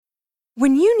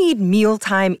When you need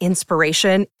mealtime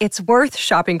inspiration, it's worth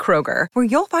shopping Kroger, where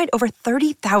you'll find over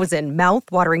 30,000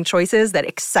 mouth-watering choices that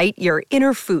excite your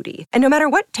inner foodie. And no matter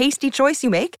what tasty choice you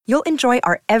make, you'll enjoy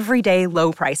our everyday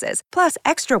low prices, plus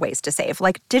extra ways to save,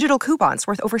 like digital coupons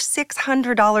worth over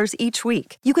 $600 each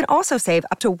week. You can also save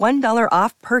up to $1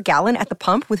 off per gallon at the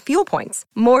pump with fuel points.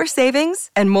 More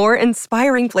savings and more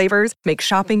inspiring flavors make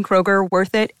shopping Kroger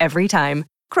worth it every time.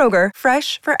 Kroger,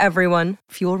 fresh for everyone.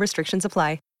 Fuel restrictions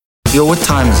apply. Yo, what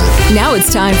time is it? Now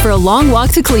it's time for a long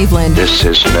walk to Cleveland. This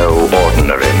is no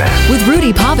ordinary man. With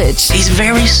Rudy Povich. He's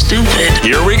very stupid.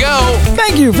 Here we go.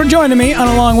 Thank you for joining me on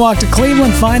a long walk to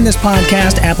Cleveland. Find this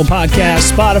podcast, Apple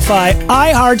Podcasts, Spotify,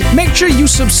 iHeart. Make sure you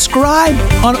subscribe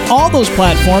on all those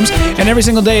platforms. And every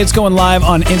single day it's going live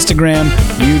on Instagram,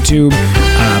 YouTube,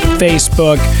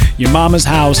 Facebook, your mama's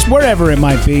house, wherever it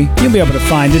might be. You'll be able to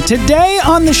find it. Today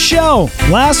on the show,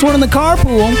 last one in the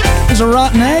carpool is a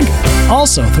rotten egg.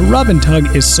 Also, the rub and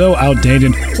tug is so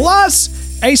outdated.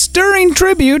 Plus, a stirring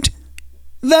tribute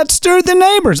that stirred the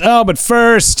neighbors. Oh, but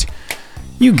first,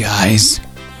 you guys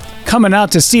coming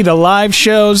out to see the live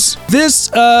shows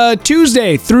this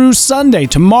Tuesday through Sunday,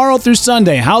 tomorrow through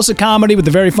Sunday. House of Comedy with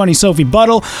the very funny Sophie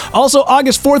Buttle. Also,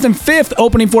 August 4th and 5th,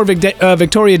 opening for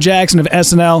Victoria Jackson of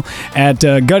SNL at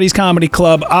Gutty's Comedy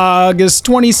Club. August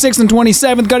 26th and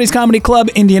 27th, Gutty's Comedy Club,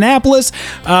 Indianapolis.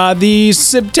 The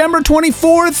September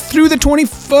 24th through the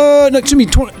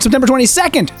September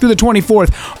 22nd through the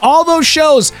 24th. All those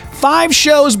shows, 5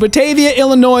 shows, Batavia,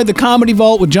 Illinois, the Comedy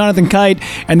Vault with Jonathan Kite,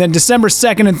 and then December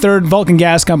 2nd and 3rd, Vulcan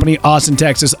Gas Company, Austin,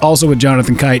 Texas, also with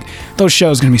Jonathan Kite. Those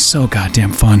shows are going to be so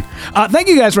goddamn fun. Thank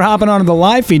you guys for hopping onto the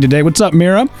live feed today. What's up,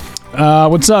 Mira?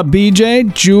 What's up,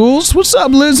 BJ? Jules? What's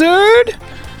up, Blizzard?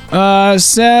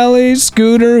 Sally,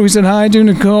 Scooter, we said hi to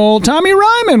Nicole. Tommy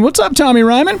Ryman. What's up, Tommy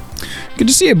Ryman? Good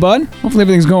to see you, bud. Hopefully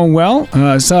everything's going well.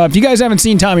 So if you guys haven't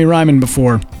seen Tommy Ryman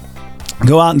before,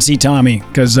 go out and see Tommy,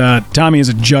 because Tommy is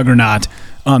a juggernaut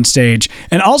on stage.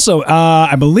 And also,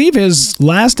 I believe his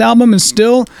last album is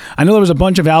still, I know there was a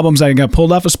bunch of albums that got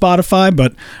pulled off of Spotify,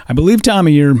 but I believe,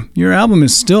 Tommy, your album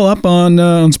is still up on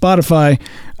Spotify,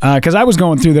 because I was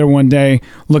going through there one day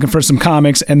looking for some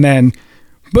comics, and then,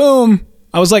 boom,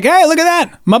 I was like, hey, look at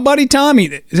that, my buddy Tommy.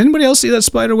 Does anybody else see that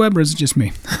spider web, or is it just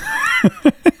me?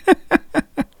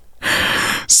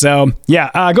 So,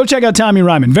 yeah, go check out Tommy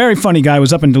Ryman. Very funny guy.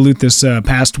 Was up in Duluth this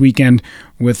past weekend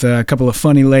with a couple of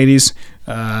funny ladies,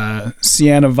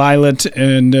 Sienna Violet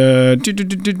and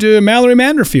Mallory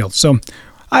Manderfield. So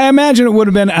I imagine it would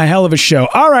have been a hell of a show.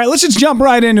 All right, let's just jump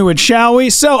right into it, shall we?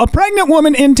 So a pregnant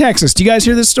woman in Texas. Do you guys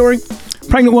hear this story?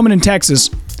 Pregnant woman in Texas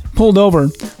pulled over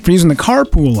for using the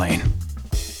carpool lane.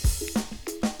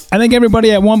 I think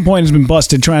everybody at one point has been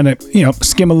busted trying to,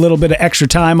 skim a little bit of extra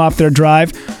time off their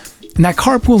drive. And that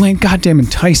carpool lane, goddamn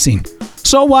enticing.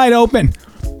 So wide open.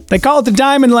 They call it the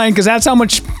diamond lane because that's how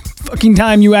much fucking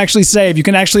time you actually save. You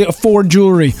can actually afford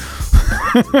jewelry.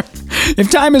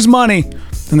 If time is money,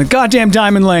 then the goddamn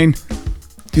diamond lane,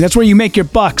 dude, that's where you make your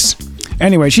bucks.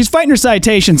 Anyway, she's fighting her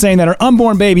citation, saying that her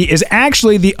unborn baby is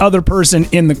actually the other person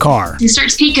in the car. He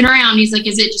starts peeking around. He's like,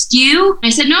 is it just you? I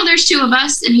said, no, there's 2 of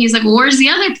us. And he's like, well, where's the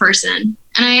other person?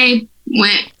 And I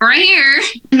went right here.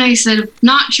 And I said,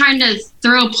 not trying to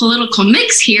throw a political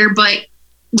mix here, but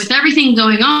with everything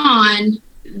going on,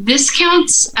 this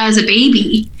counts as a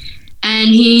baby. And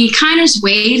he kind of just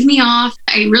waved me off.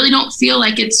 I really don't feel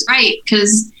like it's right,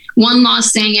 because one law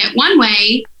is saying it one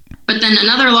way, but then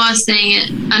another law is saying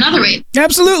it another way.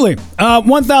 Absolutely.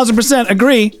 1,000%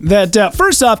 agree that,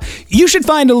 first off, you should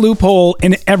find a loophole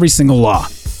in every single law,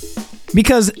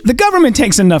 because the government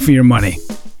takes enough of your money.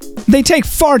 They take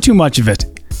far too much of it.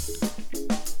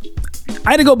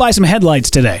 I had to go buy some headlights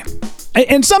today.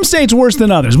 In some states, worse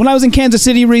than others. When I was in Kansas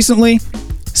City recently,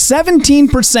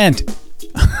 17%.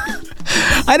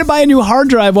 I had to buy a new hard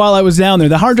drive while I was down there.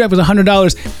 The hard drive was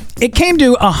 $100. It came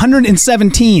to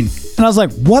 $117. And I was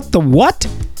like, what?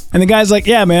 And the guy's like,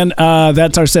 yeah, man,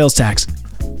 that's our sales tax.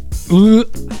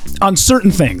 On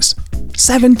certain things.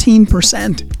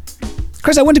 17%.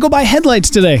 Chris, I went to go buy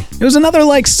headlights today. It was another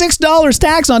like $6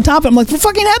 tax on top of it. I'm like, for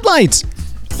fucking headlights.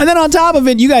 And then on top of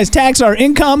it, you guys tax our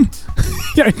income.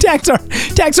 tax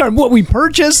our what we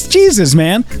purchase. Jesus,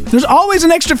 man. There's always an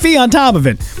extra fee on top of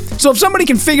it. So if somebody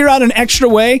can figure out an extra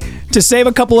way to save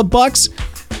a couple of bucks,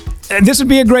 this would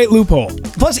be a great loophole.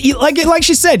 Plus, like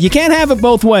she said, you can't have it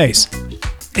both ways.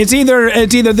 It's either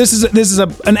this is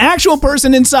an actual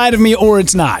person inside of me, or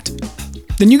it's not.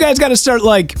 Then you guys got to start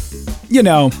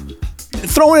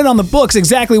throwing it on the books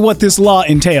exactly what this law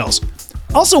entails.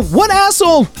 Also, what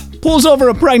asshole pulls over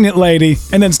a pregnant lady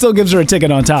and then still gives her a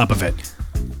ticket on top of it?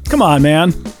 Come on,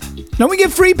 man. Don't we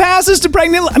give free passes to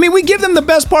pregnant? I mean, we give them the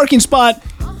best parking spot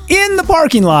in the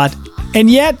parking lot, and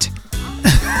yet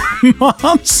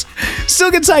moms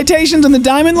still get citations in the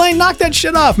Diamond Lane. Knock that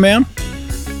shit off, man.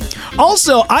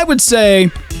 Also, I would say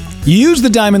use the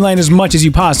Diamond Lane as much as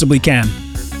you possibly can,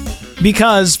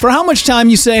 because for how much time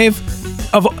you save,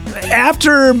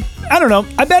 after, I don't know,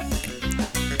 I bet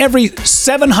every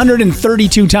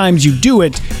 732 times you do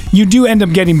it, you do end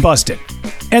up getting busted.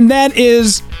 And that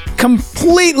is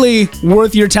completely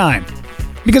worth your time.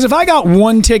 Because if I got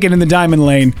one ticket in the Diamond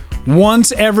Lane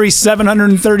once every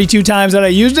 732 times that I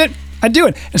used it, I'd do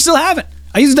it. And still haven't.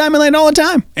 I use the Diamond Lane all the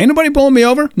time. Ain't nobody pulling me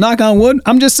over. Knock on wood.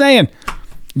 I'm just saying.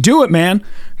 Do it, man.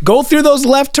 Go through those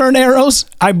left turn arrows.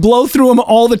 I blow through them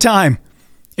all the time.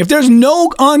 If there's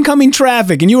no oncoming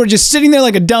traffic and you are just sitting there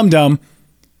like a dum-dum,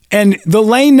 and the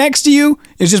lane next to you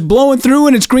is just blowing through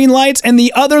and it's green lights, and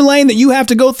the other lane that you have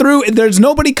to go through, there's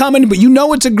nobody coming, but you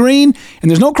know it's a green,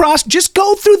 and there's no cross, just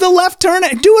go through the left turn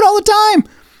and do it all the time.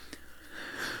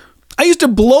 I used to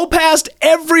blow past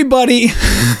everybody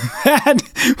that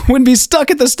would be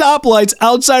stuck at the stoplights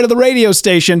outside of the radio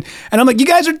station, and I'm like, you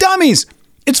guys are dummies.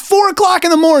 It's 4 o'clock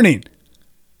in the morning.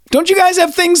 Don't you guys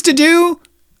have things to do?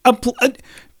 Go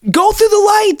through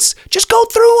the lights. Just go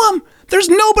through them. There's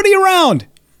nobody around.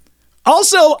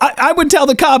 Also, I would tell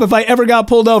the cop if I ever got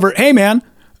pulled over, hey, man,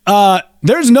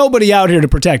 there's nobody out here to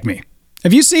protect me.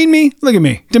 Have you seen me? Look at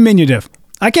me. Diminutive.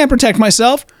 I can't protect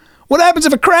myself. What happens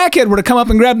if a crackhead were to come up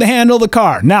and grab the handle of the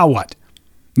car? Now what?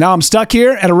 Now I'm stuck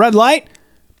here at a red light?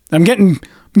 I'm getting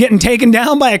taken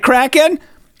down by a crackhead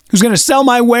who's going to sell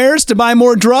my wares to buy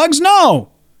more drugs? No.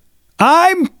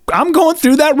 I'm going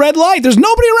through that red light. There's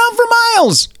nobody around for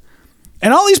miles.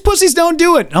 And all these pussies don't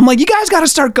do it. I'm like, you guys got to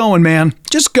start going, man.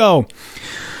 Just go.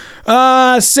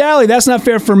 Sally, that's not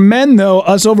fair for men, though.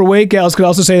 Us overweight gals could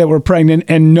also say that we're pregnant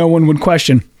and no one would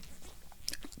question.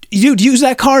 Dude, use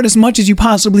that card as much as you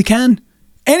possibly can.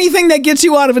 Anything that gets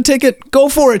you out of a ticket, go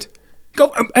for it.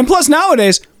 Go. And plus,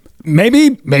 nowadays,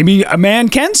 maybe a man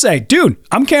can say, dude,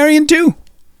 I'm carrying two.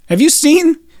 Have you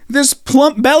seen this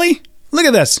plump belly? Look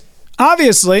at this.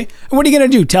 Obviously, what are you going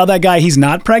to do? Tell that guy he's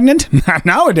not pregnant?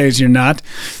 Nowadays, you're not.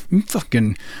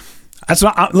 Fucking. That's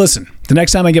what. Listen, the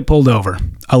next time I get pulled over,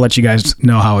 I'll let you guys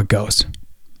know how it goes.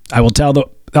 I will tell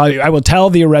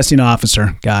the arresting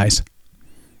officer, guys,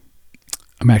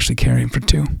 I'm actually carrying for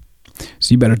two.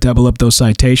 So you better double up those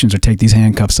citations or take these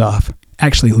handcuffs off.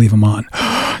 Actually, leave them on.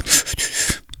 I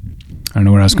don't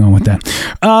know where I was going with that.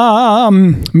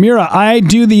 Mira, I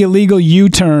do the illegal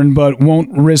U-turn, but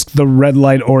won't risk the red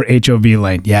light or HOV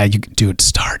lane. Yeah, you dude,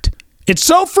 start. It's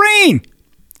so freeing.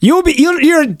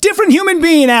 You're a different human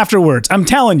being afterwards. I'm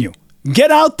telling you.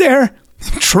 Get out there,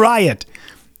 try it.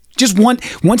 Just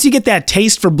once you get that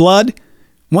taste for blood,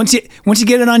 once you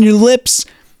get it on your lips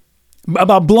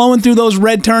about blowing through those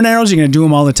red turn arrows, you're gonna do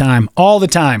them all the time. All the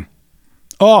time.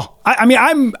 Oh, I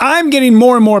mean, I'm getting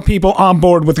more and more people on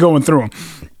board with going through them.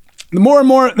 The more and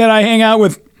more that I hang out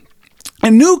with,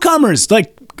 and newcomers,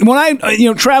 like when I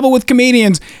travel with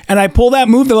comedians and I pull that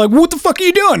move, they're like, "What the fuck are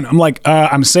you doing?" I'm like,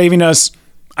 "I'm saving us,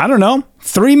 I don't know,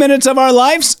 3 minutes of our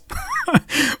lives."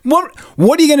 What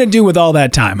are you gonna do with all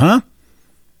that time, huh?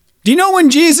 Do you know when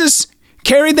Jesus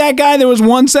carried that guy, there was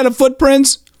one set of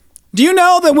footprints? Do you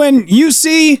know that when you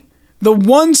see the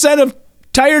one set of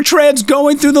tire treads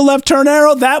going through the left turn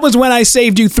arrow, that was when I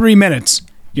saved you 3 minutes.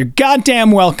 You're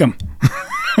goddamn welcome.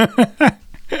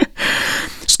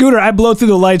 Scooter, I blow through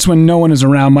the lights when no one is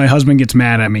around. My husband gets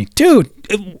mad at me. Dude,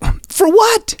 for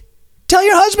what? Tell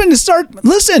your husband to start.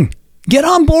 Listen, get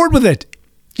on board with it.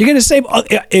 You're going to save.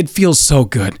 It feels so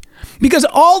good. Because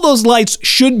all those lights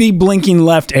should be blinking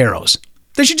left arrows.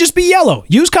 They should just be yellow.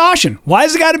 Use caution. Why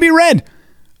has it got to be red?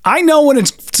 I know when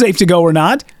it's safe to go or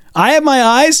not. I have my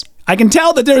eyes. I can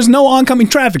tell that there's no oncoming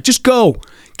traffic. Just go.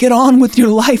 Get on with your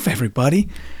life, everybody.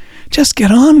 Just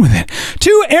get on with it.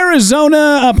 2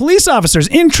 Arizona police officers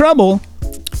in trouble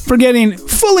for getting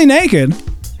fully naked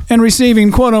and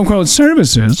receiving quote-unquote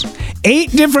services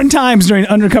 8 different times during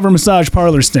undercover massage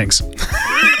parlor stinks.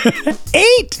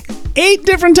 8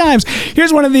 different times.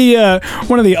 Here's one of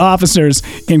the officers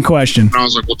in question. And I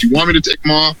was like, well, do you want me to take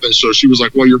them off? And so she was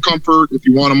like, well, your comfort, if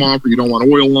you want them off or you don't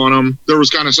want oil on them. There was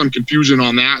kind of some confusion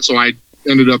on that. So I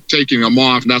ended up taking them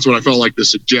off. And that's what I felt like the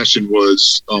suggestion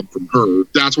was from her.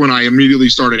 That's when I immediately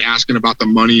started asking about the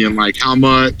money and like how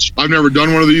much. I've never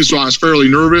done one of these, so I was fairly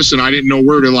nervous and I didn't know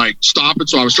where to like stop it.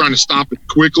 So I was trying to stop it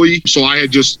quickly. So I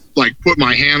had just like put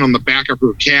my hand on the back of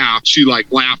her calf. She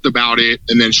like laughed about it.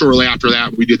 And then shortly after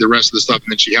that, we did the rest of the stuff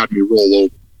and then she had me roll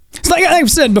over. It's like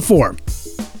I've said before.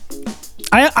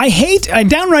 I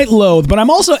downright loathe, but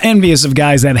I'm also envious of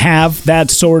guys that have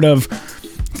that sort of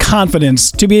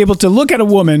confidence to be able to look at a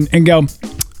woman and go,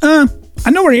 I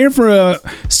know we're here for a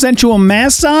sensual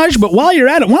massage, but while you're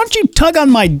at it, why don't you tug on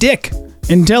my dick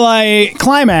until I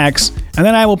climax, and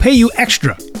then I will pay you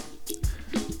extra.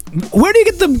 Where do you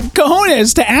get the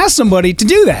cojones to ask somebody to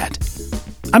do that?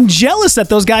 I'm jealous that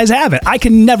those guys have it. I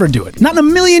can never do it. Not in a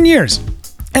million years.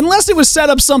 Unless it was set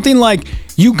up something like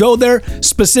you go there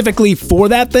specifically for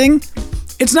that thing.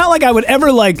 It's not like I would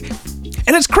ever like...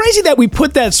 And it's crazy that we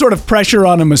put that sort of pressure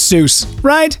on a masseuse,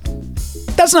 right?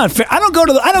 That's not fair. I don't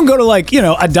go to like, you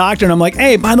know, a doctor and I'm like,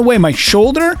 hey, by the way, my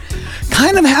shoulder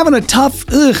kind of having a tough,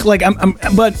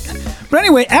 but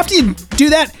anyway, after you do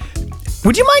that,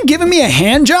 would you mind giving me a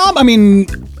hand job? I mean,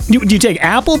 do you take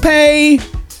Apple Pay?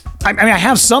 I mean, I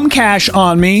have some cash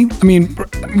on me. I mean,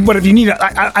 but if you need,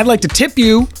 I'd like to tip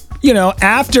you, you know,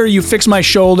 after you fix my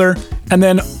shoulder and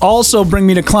then also bring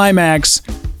me to climax.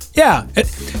 Yeah.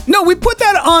 No, we put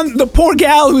that on the poor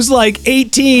gal who's like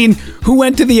 18 who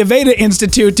went to the Aveda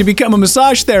Institute to become a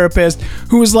massage therapist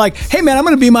who was like, hey man, I'm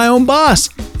going to be my own boss.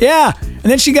 Yeah. And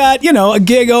then she got, you know, a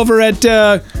gig over at,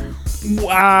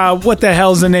 what the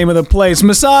hell's the name of the place?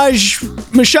 Massage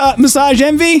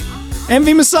Envy?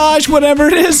 Envy Massage, whatever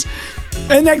it is.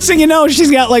 And next thing you know,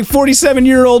 she's got like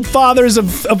 47-year-old fathers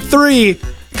of 3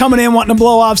 coming in wanting to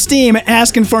blow off steam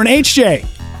asking for an HJ.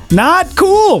 Not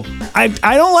cool. I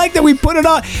don't like that we put it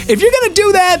on. If you're going to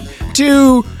do that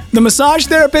to the massage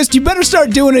therapist, you better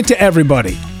start doing it to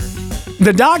everybody.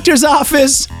 The doctor's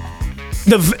office,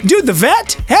 the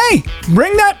vet, hey,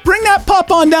 bring that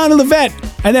pup on down to the vet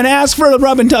and then ask for the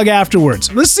rub and tug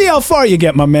afterwards. Let's see how far you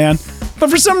get, my man. But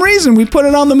for some reason, we put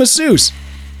it on the masseuse.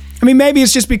 I mean, maybe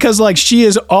it's just because like she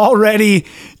is already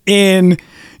in,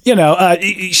 you know,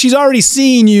 she's already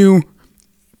seen you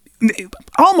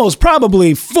almost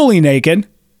probably fully naked.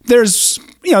 There's,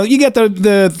 you know, you get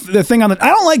the thing on the... I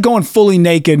don't like going fully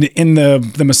naked in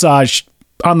the massage,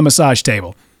 on the massage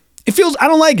table. It feels... I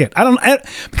don't like it.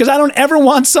 Because I don't ever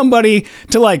want somebody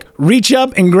to like reach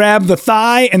up and grab the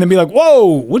thigh and then be like, whoa,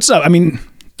 what's up? I mean,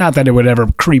 not that it would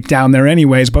ever creep down there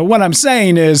anyways, but what I'm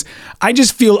saying is I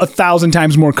just feel 1,000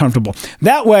 times more comfortable.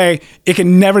 That way, it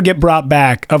can never get brought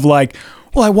back of like,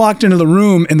 well, I walked into the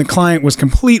room and the client was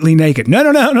completely naked. No.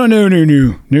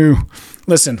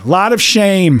 Listen, a lot of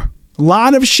shame.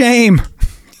 I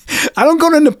don't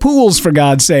go into pools, for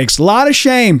God's sakes. A lot of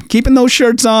shame. Keeping those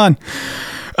shirts on.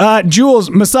 Jules,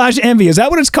 Massage Envy. Is that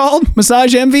what it's called?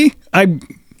 Massage Envy? I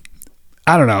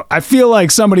don't know. I feel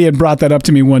like somebody had brought that up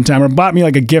to me one time or bought me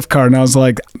like a gift card and I was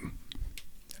like,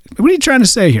 what are you trying to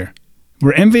say here?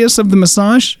 We're envious of the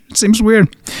massage? It seems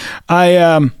weird.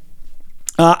 I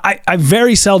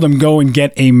very seldom go and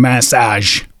get a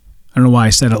massage. I don't know why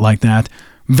I said it like that.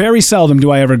 Very seldom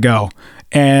do I ever go.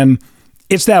 And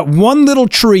it's that one little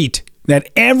treat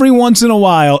that every once in a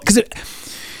while, because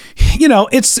it's,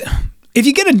 if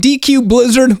you get a DQ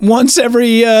Blizzard once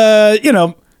every,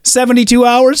 72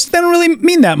 hours, that don't really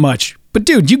mean that much. But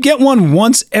dude, you get one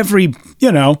once every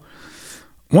 4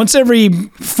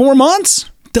 months.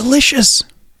 Delicious.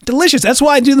 That's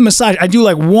why I do the massage. I do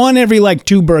like one every like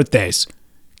 2 birthdays.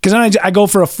 Because then I go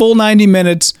for a full 90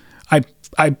 minutes. I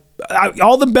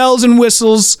all the bells and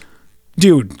whistles,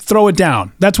 dude, throw it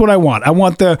down. That's what I want. I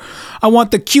want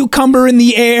the cucumber in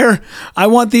the air. I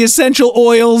want the essential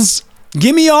oils.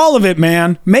 Give me all of it,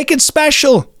 man. Make it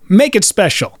special.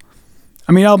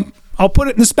 I mean, I'll put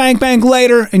it in the spank bank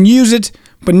later and use it,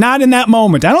 but not in that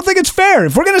moment. I don't think it's fair.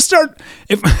 If we're going to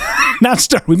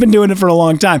we've been doing it for a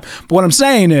long time. But what I'm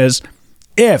saying is,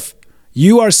 if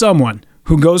you are someone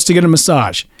who goes to get a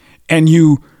massage and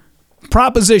you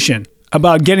proposition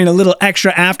about getting a little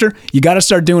extra after, you got to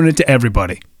start doing it to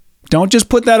everybody. Don't just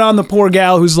put that on the poor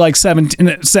gal who's like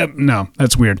 17. No,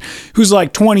 that's weird. Who's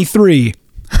like 23.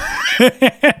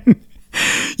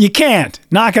 You can't.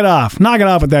 Knock it off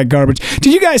with that garbage.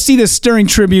 Did you guys see this stirring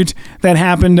tribute that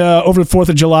happened over the 4th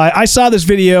of July? I saw this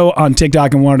video on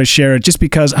TikTok and wanted to share it just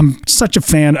because I'm such a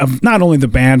fan of not only the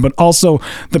band, but also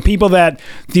the people that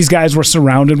these guys were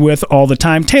surrounded with all the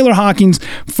time. Taylor Hawkins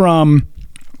from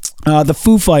the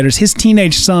Foo Fighters, his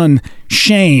teenage son,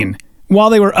 Shane, while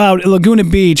they were out at Laguna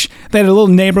Beach, they had a little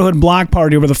neighborhood block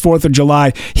party over the 4th of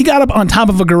July. He got up on top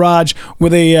of a garage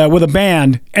with a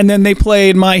band, and then they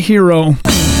played My Hero.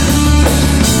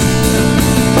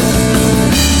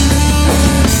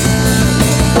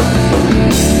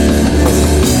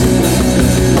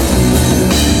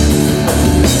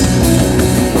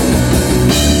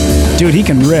 Dude, he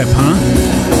can rip, huh?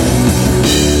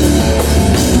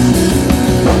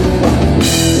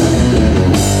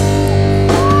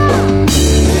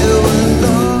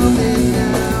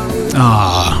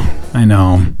 I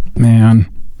know, man.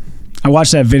 I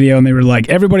watched that video and they were like,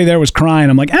 everybody there was crying.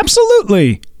 I'm like,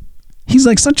 absolutely. He's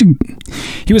like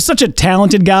he was such a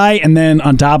talented guy, and then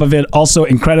on top of it, also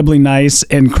incredibly nice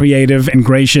and creative and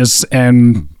gracious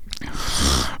and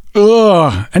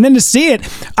and then to see it,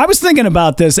 I was thinking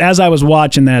about this as I was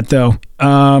watching that though.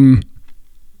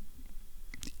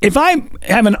 If I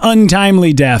have an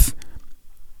untimely death,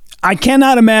 I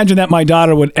cannot imagine that my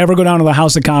daughter would ever go down to the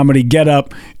House of Comedy, get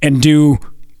up and do,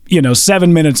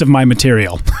 7 minutes of my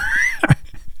material.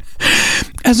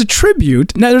 As a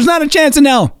tribute. Now, there's not a chance in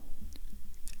hell.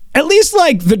 At least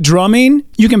like the drumming,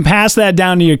 you can pass that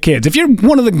down to your kids. If you're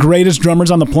one of the greatest drummers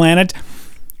on the planet,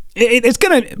 it's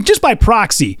going to, just by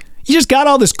proxy, you just got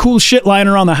all this cool shit lying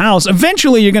around the house.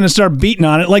 Eventually, you're going to start beating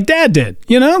on it like Dad did,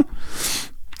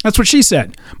 That's what she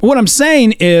said. But what I'm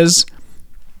saying is,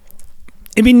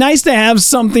 it'd be nice to have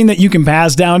something that you can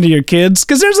pass down to your kids,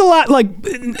 because there's a lot, like,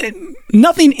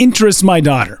 nothing interests my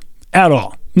daughter at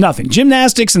all. Nothing.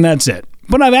 Gymnastics, and that's it.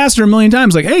 But I've asked her a million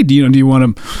times, like, hey, do you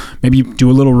want to maybe do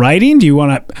a little writing? Do you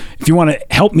want to, if you want to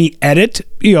help me edit,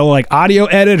 like audio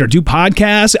edit or do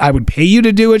podcasts, I would pay you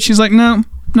to do it. She's like, no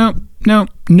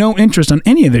interest on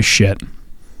any of this shit.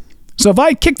 So if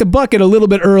I kick the bucket a little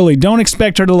bit early, don't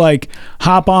expect her to like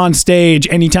hop on stage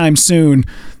anytime soon.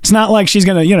 It's not like she's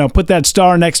going to, put that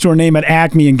star next to her name at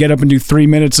Acme and get up and do 3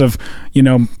 minutes of,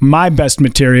 my best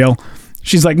material.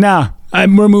 She's like, nah,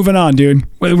 we're moving on, dude.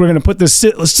 We're going to put this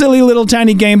silly little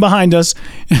tiny game behind us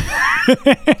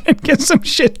and get some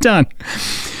shit done.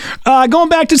 Going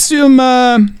back to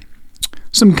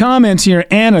some comments here.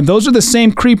 Anna, those are the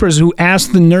same creepers who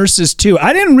asked the nurses too.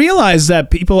 I didn't realize that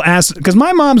people asked, because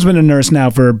my mom's been a nurse now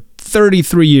for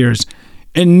 33 years.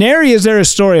 And nary is there a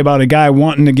story about a guy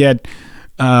wanting to get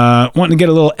a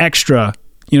little extra,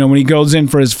 when he goes in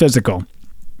for his physical.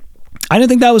 I didn't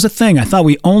think that was a thing. I thought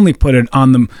we only put it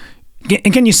on them.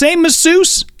 And can you say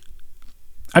masseuse?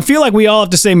 I feel like we all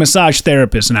have to say massage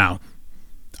therapist now.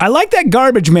 I like that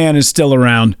Garbage Man is still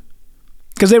around.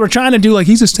 Because they were trying to do like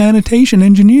he's a sanitation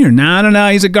engineer. No,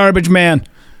 he's a garbage man.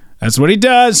 That's what he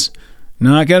does.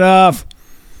 Knock it off.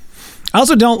 I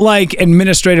also don't like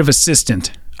administrative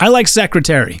assistant. I like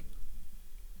secretary.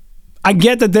 I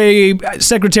get that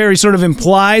secretary sort of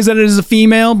implies that it is a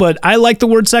female, but I like the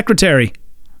word secretary.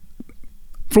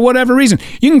 For whatever reason.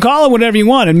 You can call it whatever you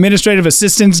want. Administrative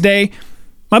Assistant's Day.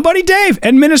 My buddy Dave,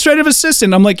 administrative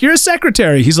assistant. I'm like, you're a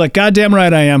secretary. He's like, goddamn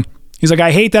right I am. He's like,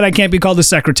 I hate that I can't be called a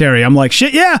secretary. I'm like,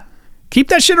 shit, yeah. Keep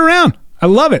that shit around. I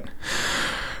love it.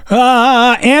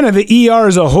 Anna, the ER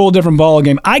is a whole different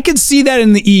ballgame. I could see that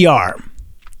in the ER.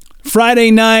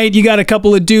 Friday night, you got a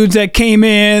couple of dudes that came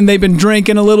in. They've been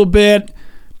drinking a little bit.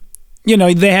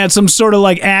 They had some sort of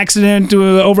like accident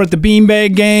over at the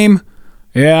beanbag game.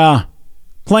 Yeah.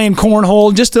 Playing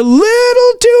cornhole, just a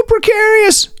little too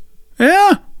precarious.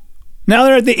 Yeah. Now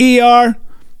they're at the ER.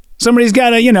 Somebody's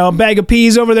got a bag of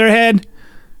peas over their head.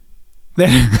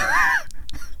 I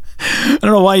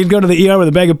don't know why you'd go to the ER with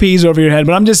a bag of peas over your head,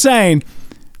 but I'm just saying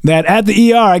that at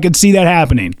the ER, I could see that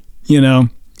happening.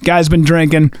 Guy's been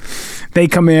drinking. They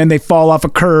come in, they fall off a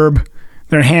curb.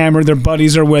 They're hammered. Their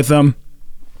buddies are with them.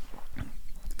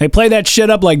 They play that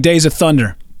shit up like Days of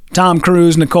Thunder. Tom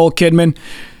Cruise, Nicole Kidman.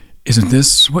 Isn't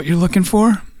this what you're looking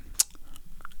for?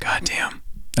 Goddamn.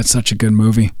 That's such a good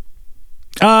movie.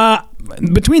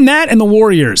 Between that and The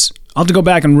Warriors, I'll have to go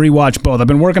back and rewatch both. I've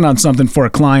been working on something for a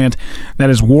client that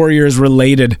is Warriors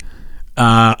related.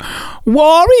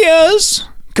 Warriors,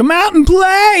 come out and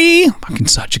play. Fucking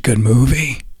such a good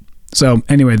movie. So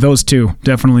anyway, those two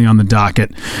definitely on the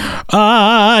docket.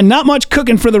 Not much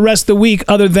cooking for the rest of the week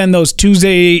other than those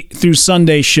Tuesday through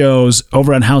Sunday shows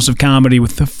over at House of Comedy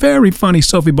with the very funny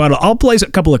Sophie Buttle. I'll play a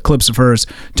couple of clips of hers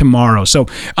tomorrow. So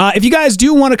if you guys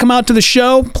do want to come out to the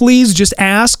show, please just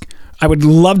ask. I would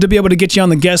love to be able to get you on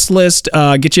the guest list,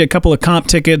 get you a couple of comp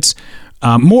tickets.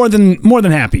 More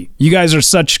than happy. You guys are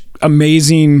such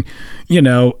amazing,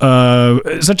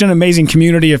 such an amazing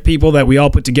community of people that we all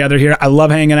put together here. I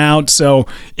love hanging out. So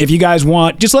if you guys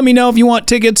want, just let me know if you want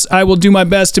tickets. I will do my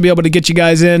best to be able to get you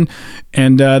guys in.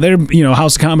 And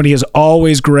House of Comedy is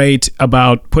always great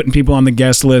about putting people on the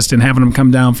guest list and having them come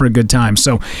down for a good time.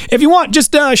 So if you want,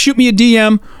 just shoot me a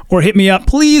DM or hit me up.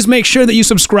 Please make sure that you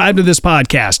subscribe to this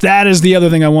podcast. That is the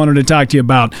other thing I wanted to talk to you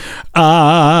about.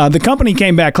 The company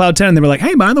came back, Cloud 10, and they were like,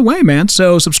 hey, by the way, man,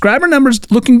 so subscriber numbers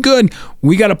looking good.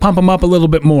 We got to pump them up a little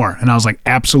bit more. And I was like,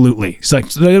 absolutely.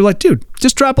 They're like, dude,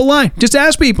 just drop a line. Just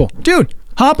ask people. Dude,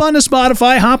 hop on to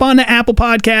Spotify, hop on to Apple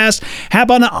Podcasts,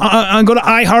 hop on to, go to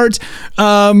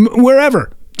iHeart,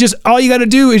 wherever. Just all you got to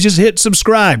do is just hit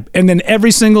subscribe. And then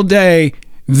every single day,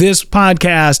 this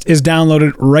podcast is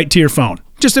downloaded right to your phone.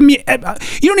 You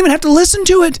don't even have to listen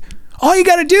to it. All you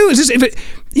got to do is just,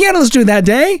 you got to listen to it that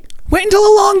day, wait until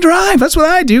a long drive. That's what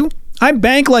I do. I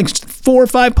bank like 4 or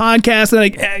 5 podcasts that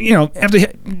I, have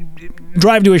to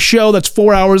drive to a show that's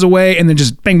 4 hours away and then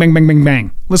just bang, bang, bang, bang,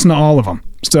 bang. Listen to all of them.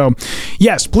 So,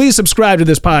 yes, please subscribe to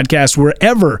this podcast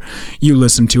wherever you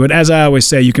listen to it. As I always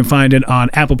say, you can find it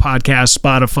on Apple Podcasts,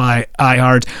 Spotify,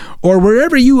 iHeart, or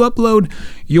wherever you upload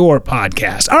your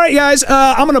podcast. All right, guys,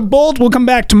 I'm going to bolt. We'll come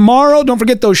back tomorrow. Don't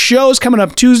forget those shows coming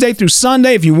up Tuesday through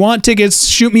Sunday. If you want tickets,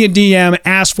 shoot me a DM,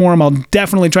 ask for them. I'll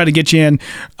definitely try to get you in.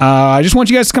 I just want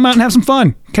you guys to come out and have some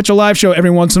fun. Catch a live show every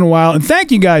once in a while. And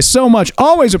thank you guys so much.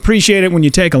 Always appreciate it when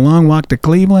you take a long walk to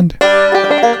Cleveland.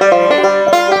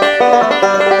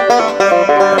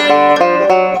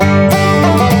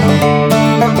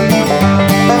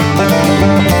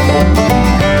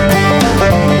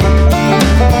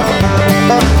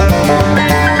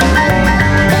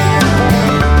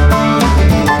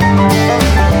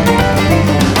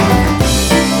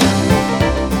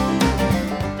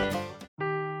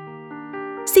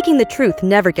 Seeking the truth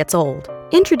never gets old.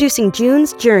 Introducing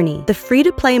June's Journey, the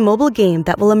free-to-play mobile game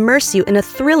that will immerse you in a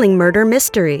thrilling murder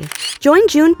mystery. Join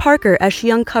June Parker as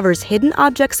she uncovers hidden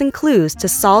objects and clues to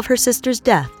solve her sister's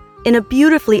death in a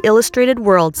beautifully illustrated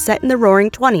world set in the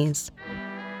Roaring '20s.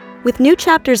 With new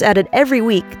chapters added every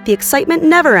week, the excitement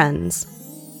never ends.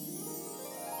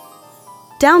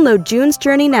 Download June's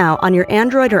Journey now on your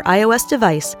Android or iOS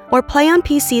device, or play on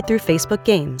PC through Facebook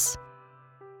Games.